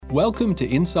Welcome to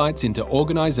Insights into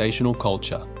Organisational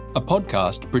Culture, a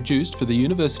podcast produced for the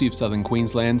University of Southern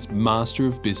Queensland's Master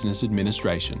of Business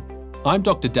Administration. I'm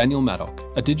Dr. Daniel Maddock,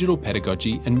 a digital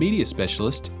pedagogy and media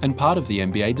specialist and part of the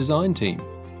MBA design team.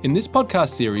 In this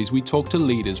podcast series, we talk to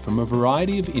leaders from a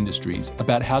variety of industries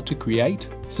about how to create,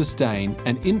 sustain,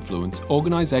 and influence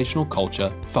organisational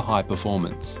culture for high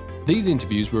performance. These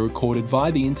interviews were recorded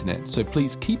via the internet, so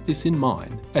please keep this in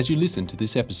mind as you listen to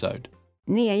this episode.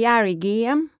 Nia Yari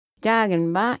Giyam,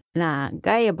 Jaganba na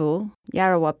Gayabu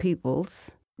Yarawa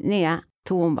peoples, Nia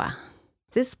Toowoomba.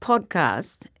 This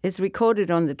podcast is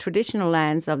recorded on the traditional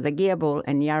lands of the Gayabul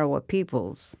and Yarawa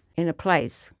peoples in a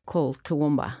place called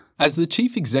Toowoomba. As the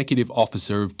Chief Executive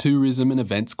Officer of Tourism and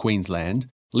Events Queensland,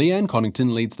 Leanne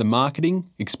Connington leads the marketing,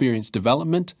 experience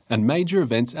development and major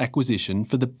events acquisition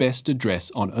for the best address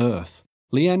on earth.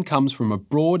 Leanne comes from a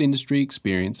broad industry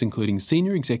experience including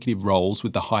senior executive roles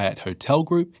with the Hyatt Hotel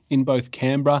Group in both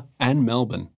Canberra and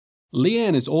Melbourne.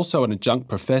 Leanne is also an adjunct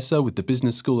professor with the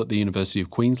Business School at the University of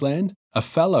Queensland, a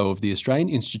fellow of the Australian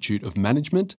Institute of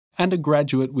Management and a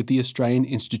graduate with the Australian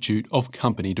Institute of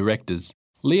Company Directors.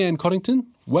 Leanne Connington,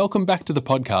 welcome back to the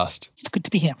podcast. It's good to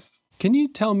be here. Can you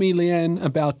tell me, Leanne,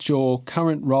 about your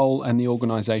current role and the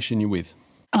organisation you're with?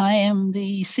 I am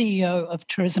the CEO of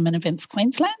Tourism and Events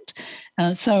Queensland.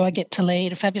 So I get to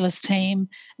lead a fabulous team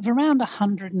of around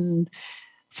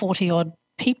 140-odd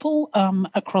people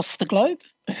across the globe.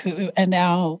 And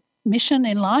our mission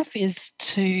in life is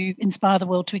to inspire the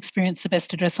world to experience the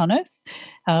best address on earth,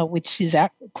 which is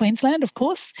Queensland, of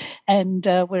course. And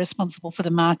we're responsible for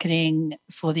the marketing,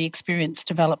 for the experience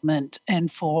development and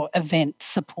for event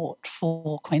support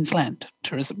for Queensland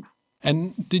tourism.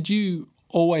 And did you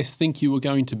always think you were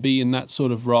going to be in that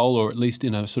sort of role, or at least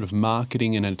in a sort of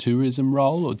marketing and a tourism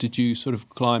role, or did you sort of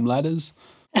climb ladders?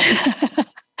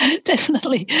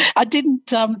 Definitely. I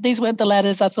didn't, these weren't the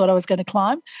ladders I thought I was going to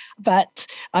climb, but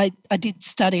I did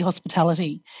study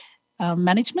hospitality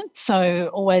management, so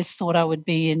always thought I would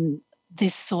be in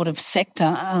this sort of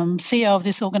sector. CEO of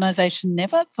this organisation,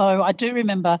 never, though I do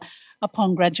remember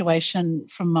upon graduation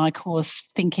from my course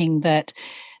thinking that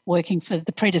working for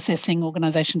the predecessing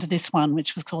organisation to this one,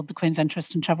 which was called the Queensland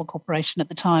Tourist and Travel Corporation at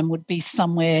the time, would be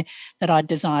somewhere that I'd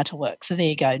desire to work. So there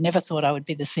you go. Never thought I would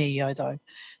be the CEO though,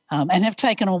 and have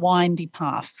taken a windy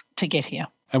path to get here.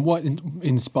 And what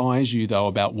inspires you though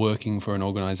about working for an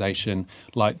organisation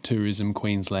like Tourism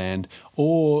Queensland,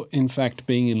 or in fact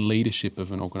being in leadership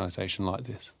of an organisation like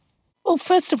this? Well,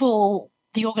 first of all,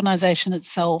 the organisation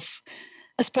itself,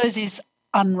 I suppose, is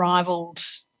unrivalled.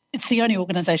 It's the only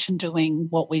organisation doing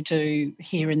what we do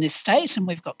here in this state, and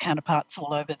we've got counterparts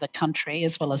all over the country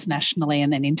as well as nationally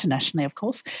and then internationally, of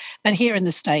course. But here in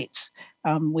the state,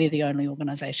 we're the only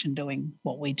organisation doing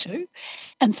what we do.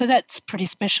 And so that's pretty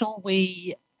special.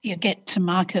 You get to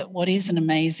market what is an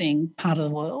amazing part of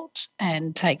the world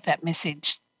and take that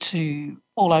message to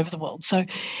all over the world. So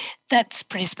that's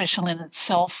pretty special in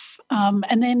itself.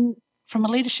 And then from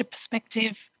a leadership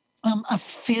perspective, I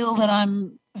feel that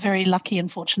I'm very lucky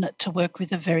and fortunate to work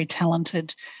with a very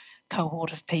talented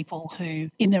cohort of people who,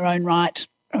 in their own right,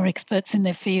 are experts in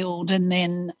their field. And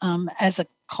then as a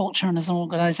culture and as an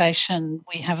organisation,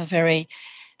 we have a very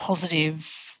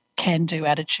positive, can-do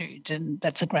attitude, and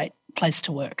that's a great place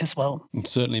to work as well. It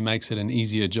certainly makes it an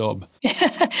easier job.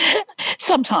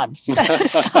 Sometimes.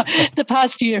 The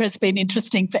past year has been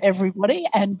interesting for everybody,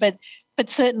 but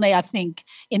certainly I think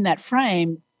in that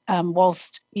frame,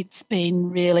 whilst it's been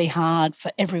really hard for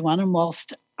everyone and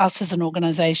whilst us as an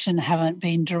organisation haven't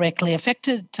been directly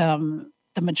affected,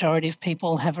 the majority of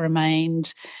people have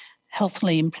remained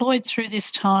healthily employed through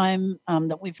this time,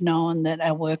 that we've known that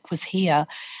our work was here.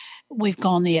 We've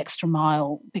gone the extra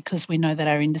mile because we know that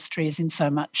our industry is in so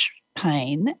much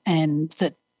pain and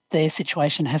that their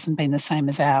situation hasn't been the same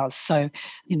as ours. So,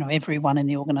 everyone in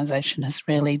the organisation has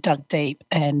really dug deep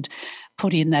and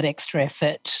put in that extra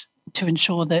effort to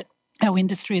ensure that our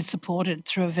industry is supported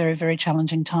through a very, very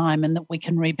challenging time and that we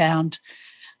can rebound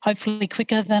hopefully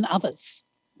quicker than others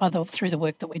through the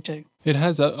work that we do. It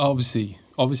has obviously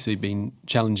been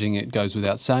challenging, it goes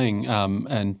without saying.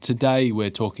 And today we're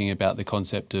talking about the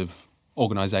concept of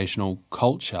organisational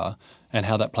culture and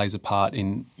how that plays a part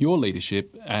in your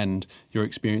leadership and your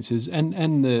experiences and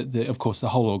the of course the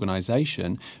whole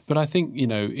organisation. But I think,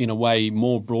 in a way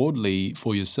more broadly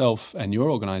for yourself and your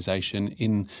organisation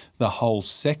in the whole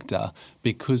sector,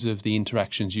 because of the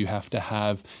interactions you have to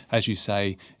have, as you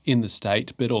say, in the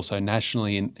state, but also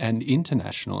nationally and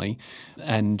internationally.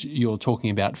 And you're talking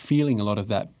about feeling a lot of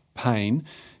that pain.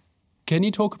 Can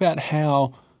you talk about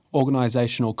how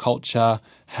organisational culture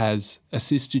has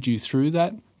assisted you through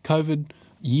that COVID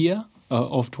year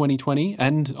of 2020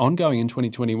 and ongoing in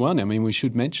 2021. I mean, we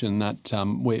should mention that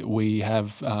we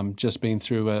have just been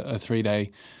through a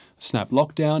 3-day snap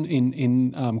lockdown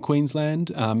in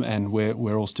Queensland, and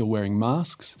we're all still wearing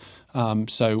masks.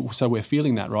 So we're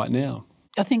feeling that right now.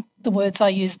 I think the words I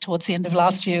used towards the end of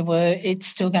last year were, it's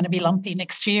still going to be lumpy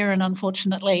next year. And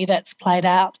unfortunately, that's played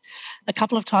out a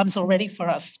couple of times already for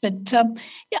us. But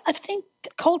I think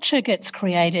culture gets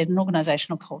created, and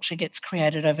organisational culture gets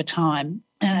created over time.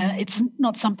 It's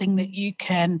not something that you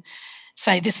can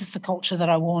say, this is the culture that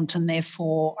I want and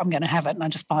therefore I'm going to have it and I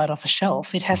just buy it off a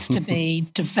shelf. It has to be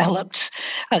developed.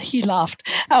 You laughed.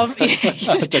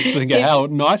 Just think of how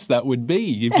nice that would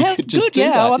be if you could just do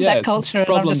that. I want that culture, and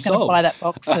I'm just going to buy that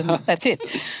box and that's it.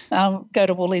 Go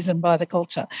to Woolies and buy the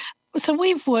culture. So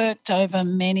we've worked over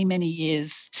many, many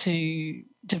years to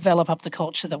develop up the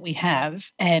culture that we have.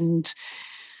 And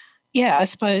I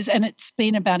suppose, and it's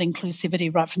been about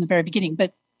inclusivity right from the very beginning.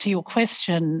 But to your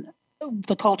question,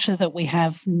 the culture that we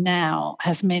have now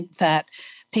has meant that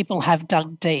people have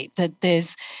dug deep, that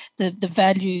there's the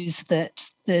values that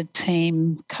the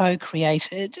team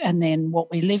co-created and then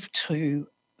what we live to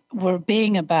were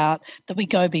being about that we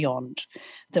go beyond,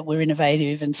 that we're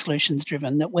innovative and solutions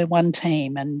driven, that we're one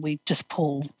team and we just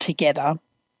pull together.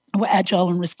 We're agile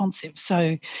and responsive.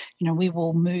 So, we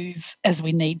will move as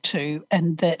we need to,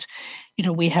 and that,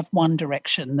 we have one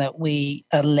direction, that we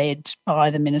are led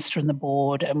by the minister and the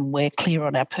board, and we're clear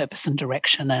on our purpose and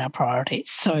direction and our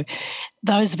priorities. So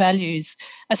those values,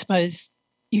 I suppose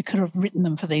you could have written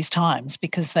them for these times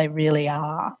because they really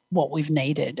are what we've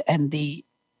needed, and the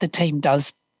team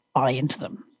does buy into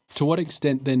them. To what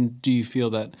extent then do you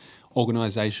feel that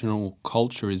organisational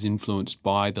culture is influenced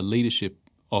by the leadership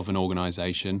of an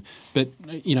organisation, but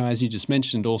as you just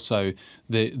mentioned, also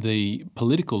the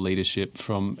political leadership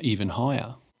from even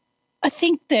higher? I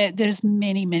think that there's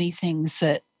many, many things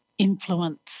that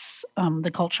influence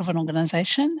the culture of an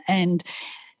organisation, and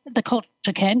the culture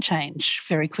can change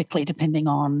very quickly depending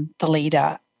on the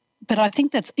leader. But I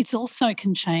think it's also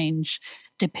can change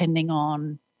depending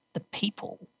on the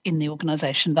people in the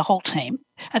organisation, the whole team.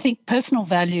 I think personal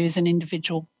values and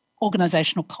individual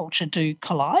organisational culture do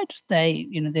collide.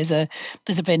 There's a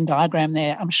Venn diagram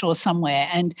there, I'm sure, somewhere,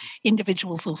 and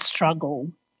individuals will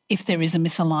struggle if there is a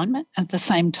misalignment. At the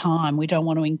same time, we don't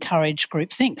want to encourage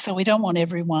groupthink. So we don't want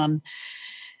everyone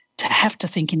to have to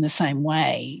think in the same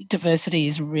way. Diversity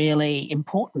is really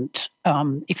important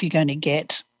if you're going to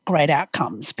get great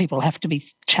outcomes. People have to be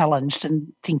challenged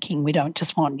and thinking. We don't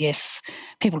just want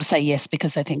people to say yes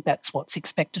because they think that's what's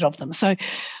expected of them. So,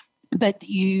 but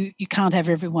you can't have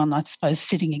everyone, I suppose,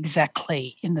 sitting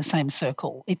exactly in the same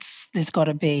circle. There's got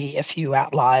to be a few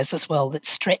outliers as well that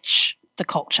stretch the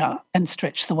culture and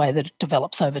stretch the way that it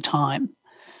develops over time.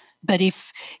 But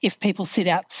if people sit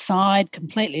outside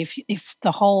completely, if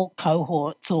the whole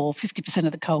cohorts or 50%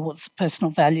 of the cohort's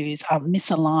personal values are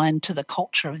misaligned to the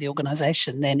culture of the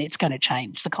organisation, then it's going to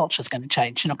change. The culture is going to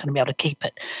change. You're not going to be able to keep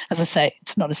it. As I say,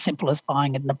 it's not as simple as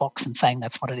buying it in a box and saying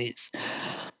that's what it is.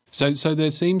 So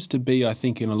there seems to be, I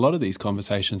think, in a lot of these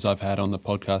conversations I've had on the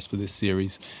podcast for this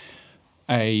series,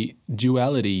 a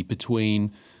duality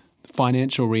between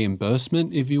financial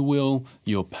reimbursement, if you will.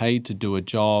 You're paid to do a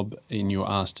job and you're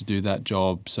asked to do that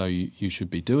job, so you should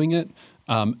be doing it.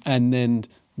 And then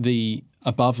the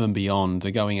above and beyond,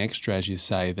 the going extra, as you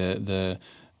say, the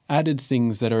added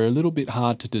things that are a little bit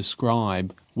hard to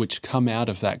describe, which come out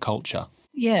of that culture.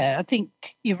 Yeah, I think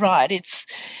you're right. It's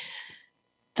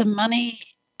the money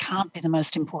can't be the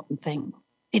most important thing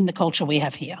in the culture we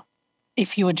have here.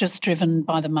 If you were just driven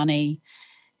by the money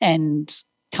and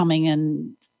coming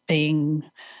and being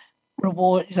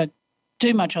rewarded, like,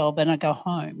 do my job and I go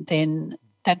home, then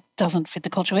that doesn't fit the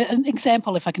culture. An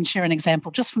example, if I can share an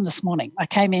example, just from this morning. I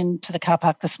came into the car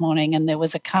park this morning and there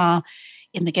was a car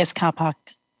in the guest car park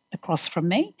across from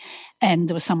me, and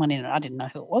there was someone in it. I didn't know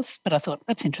who it was, but I thought,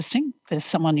 that's interesting. There's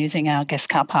someone using our guest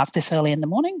car park this early in the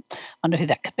morning. I wonder who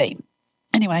that could be.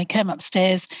 Anyway, I came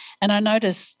upstairs and I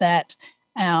noticed that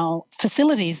our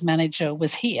facilities manager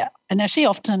was here. And now she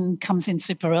often comes in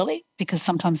super early because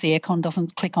sometimes the aircon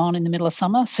doesn't click on in the middle of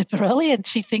summer super early, and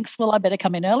she thinks, well, I better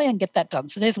come in early and get that done.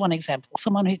 So there's one example.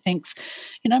 Someone who thinks,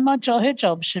 her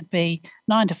job should be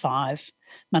 9 to 5,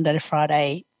 Monday to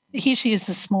Friday. Here she is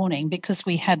this morning because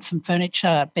we had some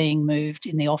furniture being moved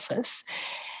in the office.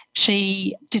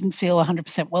 She didn't feel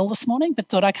 100% well this morning, but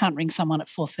thought, I can't ring someone at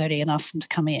 4:30 and ask them to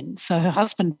come in. So her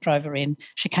husband drove her in.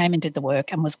 She came and did the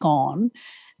work and was gone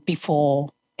before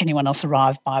anyone else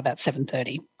arrived by about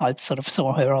 7:30. I sort of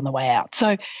saw her on the way out.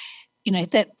 So,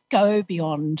 that go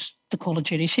beyond the call of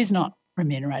duty. She's not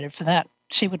remunerated for that.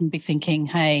 She wouldn't be thinking,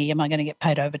 hey, am I going to get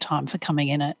paid overtime for coming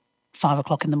in at 5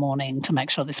 o'clock in the morning to make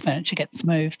sure this furniture gets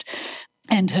moved.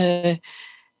 And her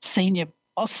senior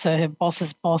boss, so her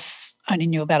boss's boss, only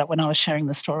knew about it when I was sharing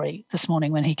the story this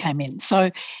morning when he came in.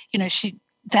 So,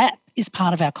 that is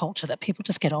part of our culture that people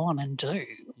just get on and do.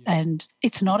 And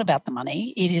it's not about the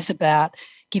money. It is about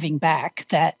giving back,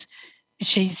 that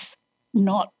she's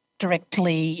not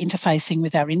directly interfacing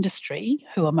with our industry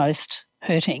who are most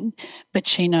hurting, but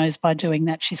she knows by doing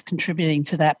that she's contributing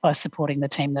to that by supporting the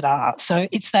team that are. So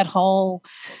it's that whole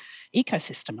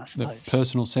ecosystem, I suppose. The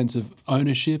personal sense of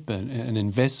ownership and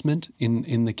investment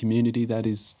in the community that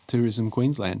is Tourism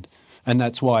Queensland. And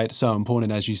that's why it's so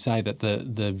important, as you say, that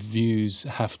the views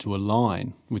have to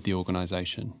align with the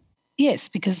organisation. Yes,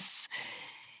 because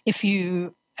if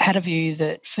you had a view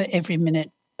that for every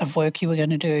minute of work you were going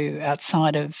to do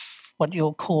outside of what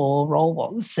your core role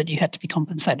was, that you had to be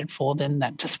compensated for, then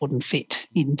that just wouldn't fit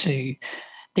into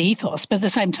the ethos. But at the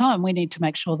same time, we need to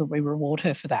make sure that we reward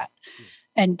her for that. Yeah.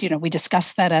 And, we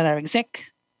discussed that at our exec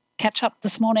catch-up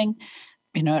this morning,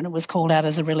 and it was called out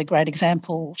as a really great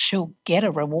example. She'll get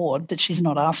a reward that she's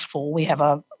not asked for. We have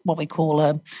what we call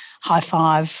a high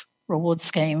five reward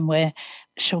scheme where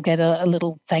she'll get a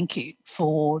little thank you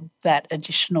for that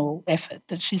additional effort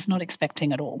that she's not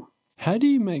expecting at all. How do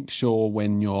you make sure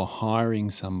when you're hiring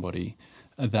somebody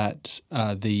that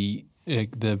the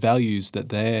values that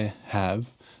they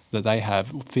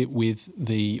have fit with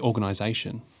the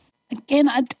organisation? Again,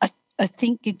 I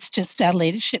think it's just our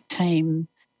leadership team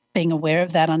being aware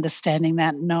of that, understanding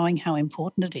that, knowing how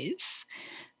important it is,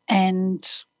 and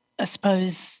I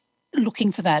suppose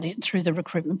looking for that through the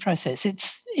recruitment process.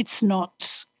 It's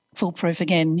not foolproof.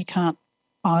 Again, you can't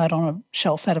buy it on a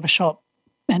shelf out of a shop,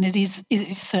 and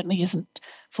it certainly isn't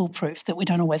foolproof that we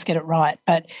don't always get it right.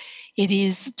 But it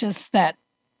is just that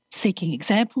seeking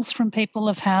examples from people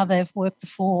of how they've worked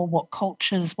before, what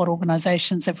cultures, what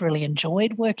organisations they've really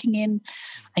enjoyed working in,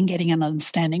 and getting an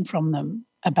understanding from them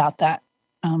about that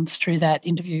through that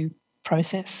interview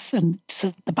process, and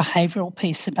just the behavioural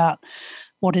piece about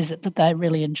what is it that they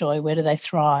really enjoy, where do they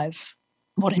thrive,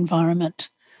 what environment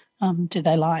do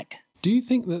they like. Do you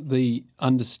think that the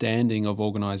understanding of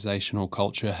organisational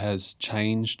culture has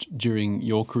changed during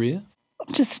your career?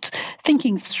 Just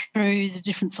thinking through the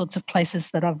different sorts of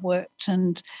places that I've worked,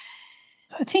 and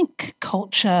I think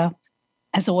culture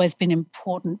has always been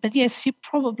important. But yes, you're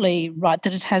probably right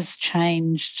that it has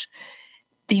changed.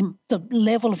 The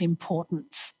level of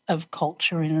importance of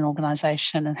culture in an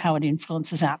organisation and how it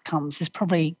influences outcomes is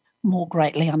probably more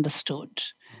greatly understood,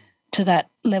 to that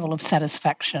level of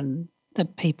satisfaction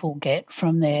that people get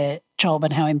from their job,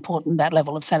 and how important that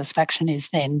level of satisfaction is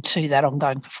then to that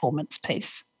ongoing performance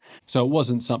piece. So it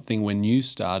wasn't something when you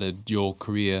started your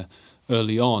career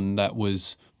early on that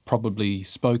was probably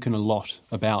spoken a lot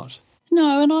about?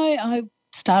 No, and I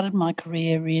started my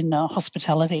career in a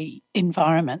hospitality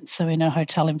environment, so in a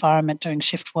hotel environment doing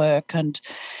shift work, and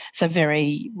it's a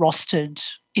very rostered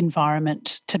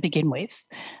environment to begin with.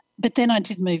 But then I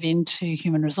did move into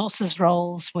human resources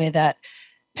roles where that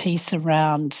piece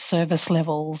around service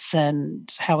levels and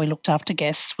how we looked after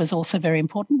guests was also very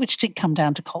important, which did come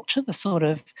down to culture. The sort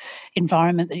of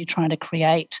environment that you're trying to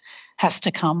create has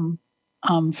to come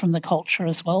from the culture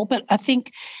as well. But I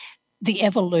think the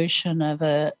evolution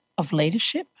of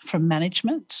leadership from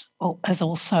management has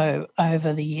also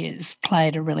over the years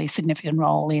played a really significant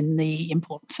role in the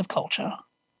importance of culture.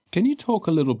 Can you talk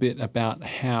a little bit about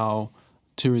how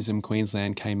Tourism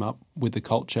Queensland came up with the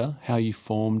culture, how you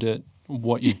formed it,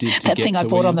 what you did to that get thing to I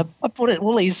bought it at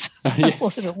Woolies. Yes. I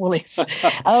bought it at Woolies.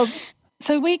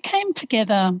 So we came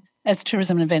together as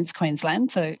Tourism and Events Queensland.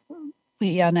 So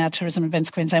we are now Tourism and Events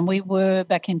Queensland. We were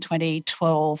back in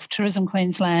 2012 Tourism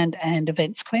Queensland and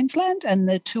Events Queensland, and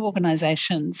the two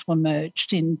organisations were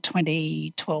merged in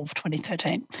 2012,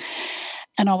 2013.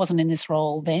 And I wasn't in this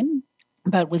role then,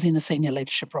 but was in a senior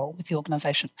leadership role with the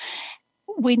organisation.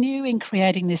 We knew in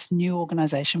creating this new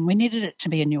organisation, we needed it to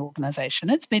be a new organisation.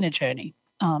 It's been a journey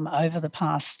over the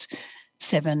past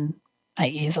 7-8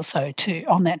 years or so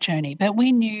on that journey. But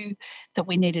we knew that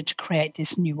we needed to create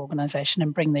this new organisation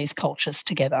and bring these cultures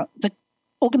together. The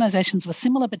organisations were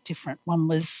similar but different. One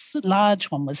was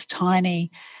large, one was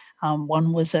tiny.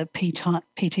 One was a PTY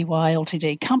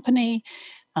Ltd company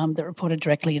that reported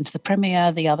directly into the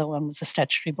Premier. The other one was a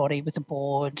statutory body with a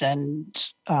board and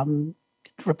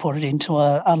reported into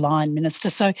a line minister.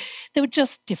 So there were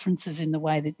just differences in the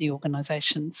way that the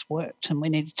organisations worked, and we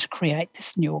needed to create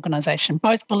this new organisation.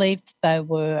 Both believed they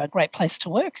were a great place to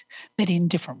work, but in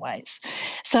different ways.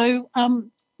 So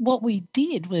what we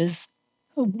did was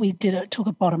took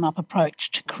a bottom-up approach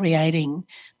to creating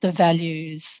the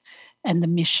values and the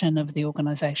mission of the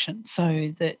organisation.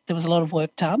 So that there was a lot of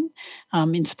work done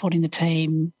in supporting the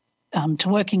team to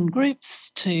work in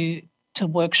groups, to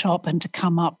workshop and to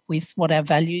come up with what our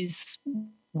values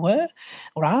were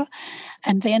or are.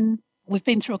 And then we've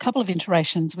been through a couple of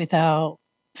iterations with our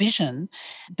vision,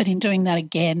 but in doing that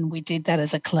again, we did that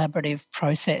as a collaborative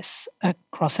process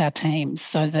across our teams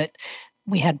so that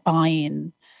we had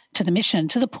buy-in to the mission,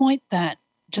 to the point that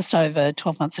just over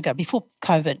 12 months ago, before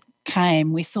COVID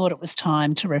came, we thought it was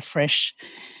time to refresh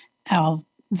our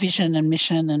vision and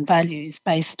mission and values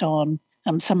based on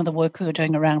some of the work we were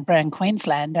doing around Brand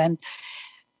Queensland. And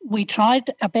we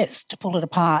tried our best to pull it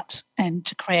apart and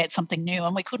to create something new,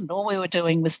 and we couldn't. All we were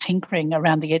doing was tinkering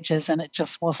around the edges, and it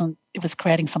just wasn't, it was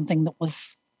creating something that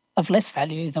was of less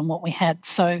value than what we had.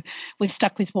 So we've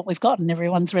stuck with what we've got, and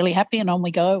everyone's really happy, and on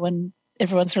we go, and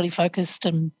everyone's really focused.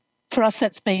 And for us,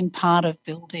 that's been part of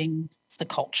building the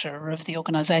culture of the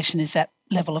organisation, is that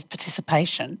level of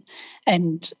participation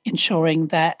and ensuring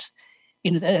that,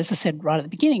 as I said right at the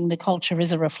beginning, the culture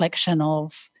is a reflection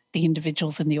of the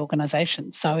individuals in the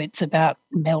organisation. So it's about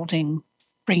melding,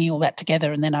 bringing all that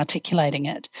together and then articulating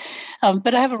it.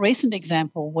 But I have a recent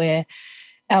example where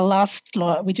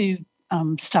we do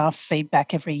staff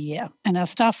feedback every year, and our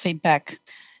staff feedback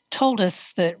told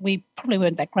us that we probably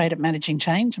weren't that great at managing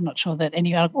change. I'm not sure that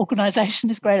any other organisation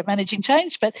is great at managing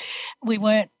change, but we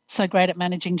weren't so great at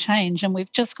managing change. And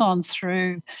we've just gone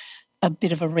through a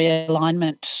bit of a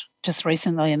realignment just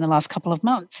recently in the last couple of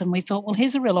months. And we thought, well,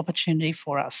 here's a real opportunity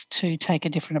for us to take a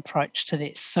different approach to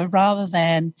this. So rather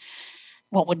than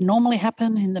what would normally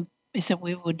happen is that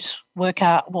we would work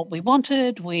out what we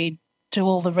wanted, we'd do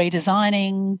all the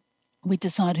redesigning, we'd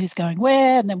decide who's going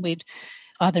where, and then we'd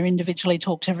either individually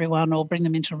talk to everyone or bring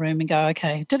them into a room and go,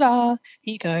 okay, ta-da,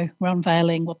 here you go, we're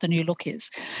unveiling what the new look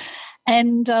is.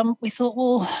 And we thought,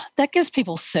 well, that gives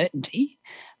people certainty,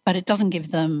 but it doesn't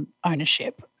give them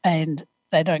ownership and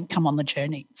they don't come on the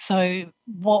journey. So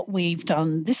what we've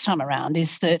done this time around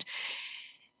is that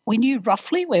we knew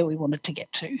roughly where we wanted to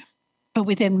get to, but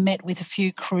we then met with a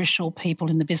few crucial people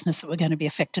in the business that were going to be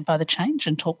affected by the change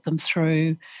and talked them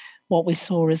through what we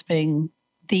saw as being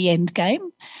the end game,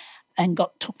 and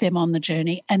took them on the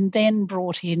journey, and then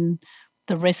brought in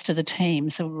the rest of the team.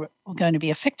 So we're going to be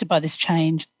affected by this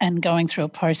change and going through a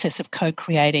process of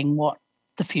co-creating what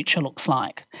the future looks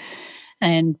like.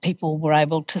 And people were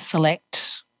able to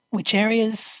select which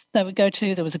areas they would go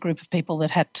to. There was a group of people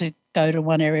that had to go to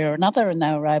one area or another, and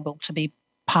they were able to be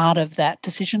part of that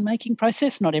decision-making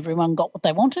process. Not everyone got what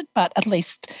they wanted, but at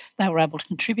least they were able to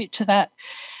contribute to that.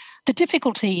 The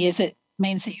difficulty is it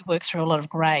means that you work through a lot of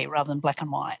grey rather than black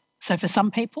and white. So for some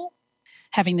people,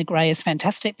 having the grey is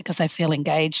fantastic because they feel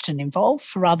engaged and involved.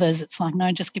 For others, it's like,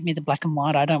 no, just give me the black and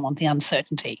white. I don't want the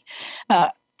uncertainty.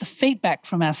 The feedback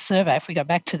from our survey, if we go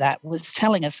back to that, was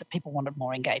telling us that people wanted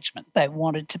more engagement. They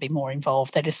wanted to be more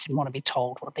involved. They just didn't want to be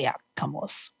told what the outcome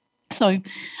was. So,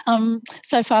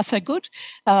 so far, so good.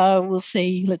 We'll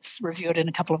see. Let's review it in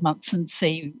a couple of months and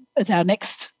see at our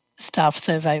next staff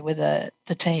survey whether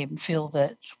the team feel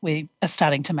that we are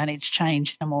starting to manage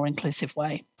change in a more inclusive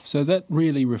way. So that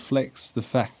really reflects the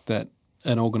fact that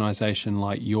an organisation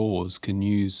like yours can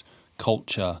use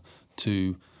culture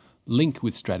to link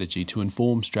with strategy, to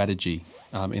inform strategy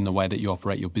in the way that you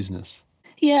operate your business.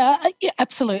 Yeah,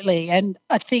 absolutely. And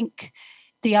I think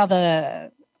the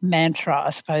other mantra, I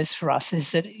suppose, for us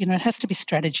is that, it has to be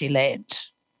strategy-led.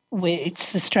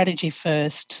 It's the strategy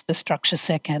first, the structure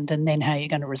second, and then how you're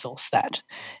going to resource that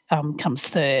comes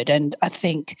third. And I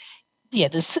think,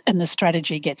 the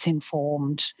strategy gets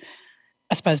informed,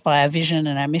 I suppose, by our vision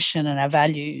and our mission and our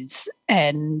values,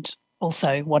 and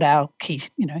also what our key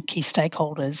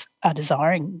stakeholders are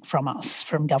desiring from us,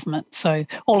 from government. So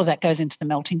all of that goes into the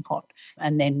melting pot,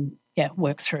 and then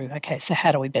work through, okay, so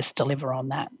how do we best deliver on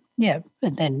that?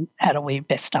 And then how do we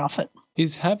best staff it?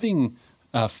 Is having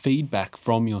feedback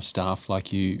from your staff,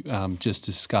 like you just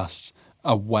discussed,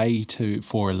 a way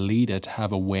for a leader to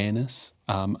have awareness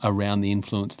around the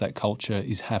influence that culture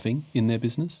is having in their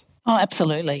business? Oh,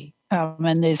 absolutely.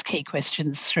 And there's key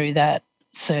questions through that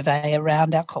survey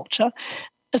around our culture.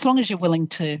 As long as you're willing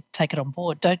to take it on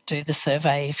board, don't do the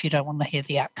survey if you don't want to hear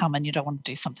the outcome and you don't want to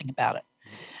do something about it.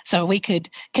 So we could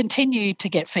continue to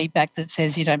get feedback that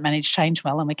says you don't manage change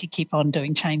well, and we could keep on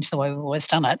doing change the way we've always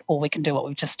done it, or we can do what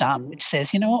we've just done, which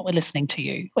says, you know what, we're listening to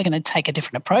you. We're going to take a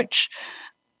different approach.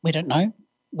 We don't know.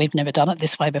 We've never done it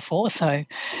this way before, so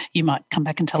you might come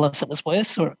back and tell us it was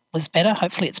worse or it was better.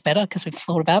 Hopefully it's better because we've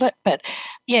thought about it. But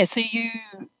so you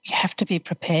have to be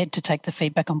prepared to take the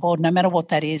feedback on board, no matter what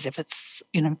that is. If it's,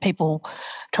 people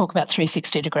talk about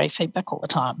 360-degree feedback all the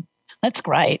time. That's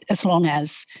great, as long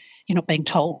as you're not being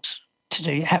told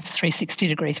to have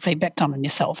 360-degree feedback done on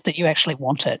yourself, that you actually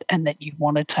want it and that you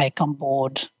want to take on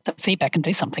board the feedback and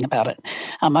do something about it.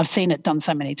 I've seen it done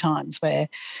so many times where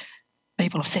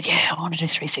people have said, yeah, I want to do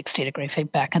 360-degree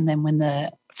feedback. And then when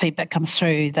the feedback comes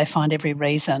through, they find every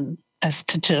reason as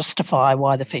to justify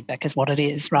why the feedback is what it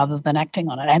is rather than acting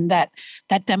on it. And that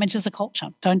damages the culture.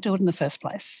 Don't do it in the first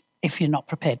place if you're not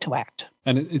prepared to act.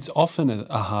 And it's often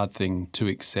a hard thing to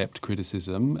accept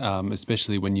criticism,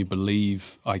 especially when you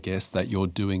believe, I guess, that you're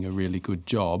doing a really good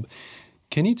job.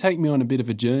 Can you take me on a bit of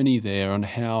a journey there on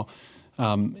how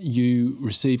you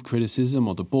receive criticism,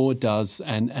 or the board does,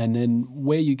 and then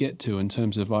where you get to in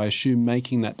terms of, I assume,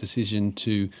 making that decision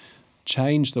to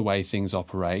change the way things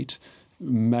operate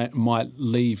might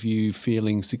leave you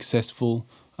feeling successful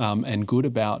and good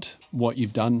about what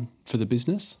you've done for the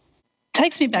business?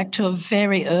 Takes me back to a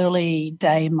very early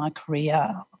day in my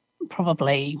career,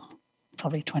 probably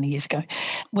 20 years ago,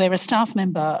 where a staff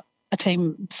member,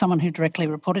 someone who directly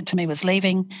reported to me was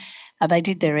leaving. They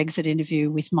did their exit interview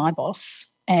with my boss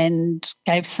and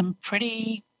gave some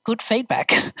pretty good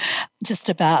feedback just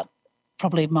about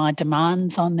probably my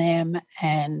demands on them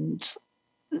and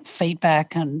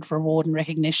feedback and reward and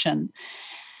recognition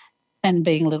and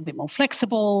being a little bit more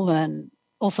flexible and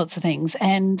all sorts of things.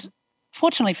 And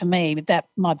fortunately for me, that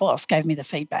my boss gave me the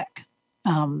feedback,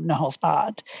 no holds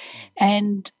barred.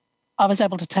 And I was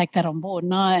able to take that on board.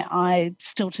 And I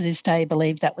still to this day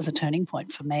believe that was a turning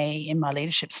point for me in my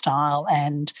leadership style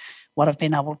and what I've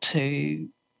been able to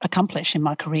accomplish in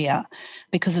my career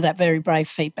because of that very brave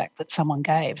feedback that someone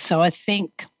gave. So I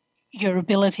think your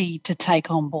ability to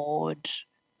take on board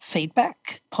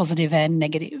feedback, positive and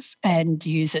negative, and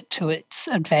use it to its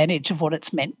advantage of what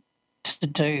it's meant to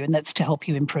do, and that's to help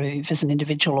you improve as an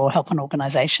individual or help an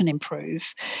organisation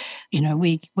improve. You know,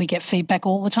 we get feedback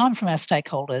all the time from our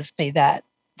stakeholders, be that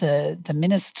the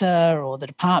minister or the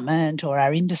department or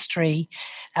our industry,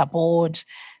 our board,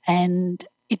 and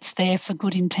it's there for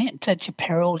good intent. At your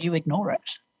peril, you ignore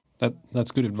it. That's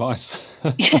good advice.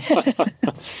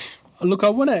 Look, I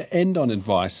want to end on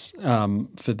advice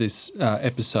for this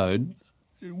episode.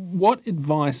 What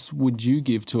advice would you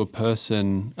give to a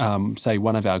person, say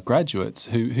one of our graduates,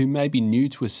 who may be new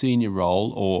to a senior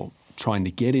role or trying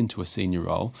to get into a senior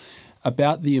role,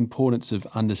 about the importance of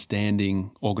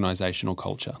understanding organisational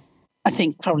culture? I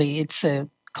think probably it's a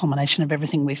combination of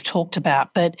everything we've talked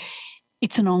about, but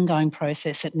it's an ongoing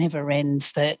process. It never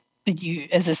ends. But you,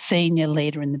 as a senior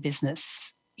leader in the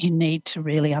business, you need to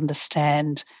really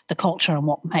understand the culture and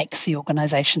what makes the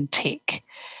organisation tick.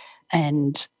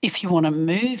 And if you want to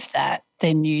move that,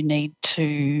 then you need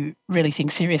to really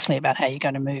think seriously about how you're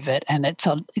going to move it. And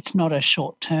it's not a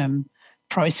short-term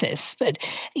process, but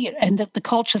and the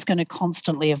culture is going to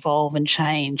constantly evolve and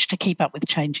change to keep up with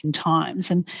changing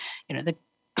times. And the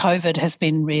COVID has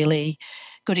been really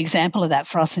good example of that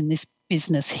for us in this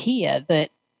business here,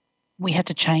 that we had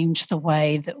to change the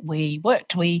way that we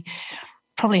worked. We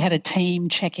probably had a team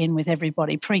check in with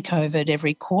everybody pre-COVID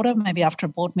every quarter. Maybe after a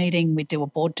board meeting, we'd do a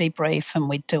board debrief and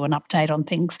we'd do an update on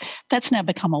things. That's now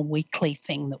become a weekly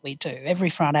thing that we do. Every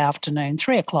Friday afternoon,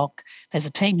 3:00, there's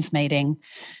a Teams meeting.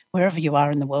 Wherever you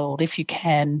are in the world, if you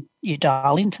can, you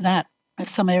dial into that. If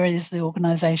some areas of the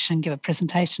organisation give a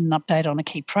presentation, an update on a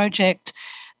key project,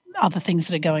 other things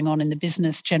that are going on in the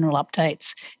business, general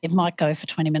updates. It might go for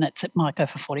 20 minutes, it might go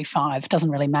for 45,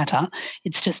 doesn't really matter.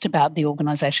 It's just about the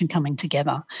organisation coming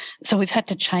together. So we've had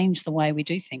to change the way we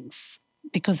do things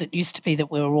because it used to be that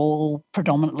we were all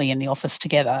predominantly in the office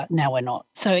together. Now we're not.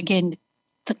 So again,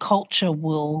 the culture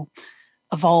will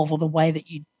evolve, or the way that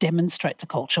you demonstrate the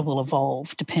culture will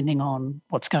evolve depending on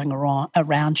what's going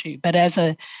around you. But as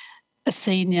a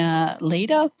senior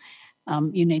leader,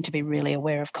 you need to be really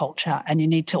aware of culture, and you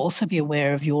need to also be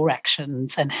aware of your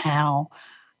actions and how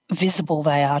visible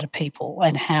they are to people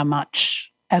and how much,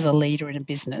 as a leader in a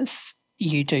business,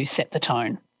 you do set the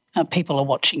tone. People are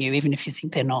watching you, even if you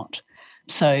think they're not.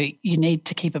 So you need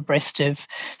to keep abreast of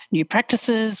new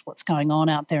practices, what's going on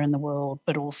out there in the world,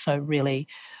 but also really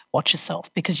watch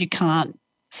yourself, because you can't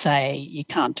say you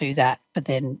can't do that, but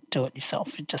then do it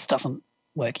yourself. It just doesn't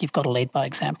work. You've got to lead by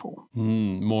example.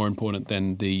 More important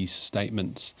than these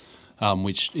statements,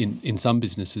 which in some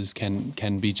businesses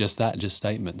can be just that, just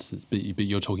statements. But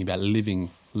you're talking about living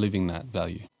that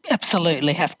value.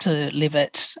 Absolutely, have to live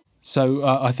it. So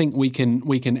I think we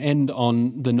can end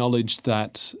on the knowledge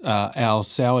that our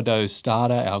sourdough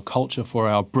starter, our culture for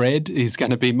our bread, is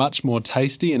going to be much more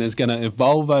tasty and is going to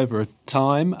evolve over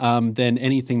time than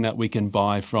anything that we can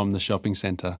buy from the shopping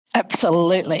centre.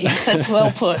 Absolutely. That's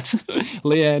well put.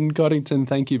 Leanne Coddington,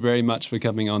 thank you very much for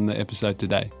coming on the episode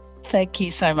today. Thank you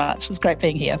so much. It was great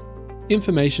being here.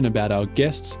 Information about our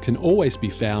guests can always be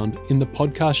found in the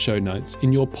podcast show notes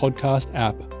in your podcast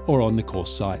app or on the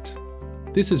course site.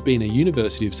 This has been a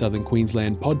University of Southern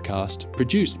Queensland podcast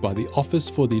produced by the Office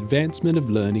for the Advancement of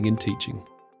Learning and Teaching.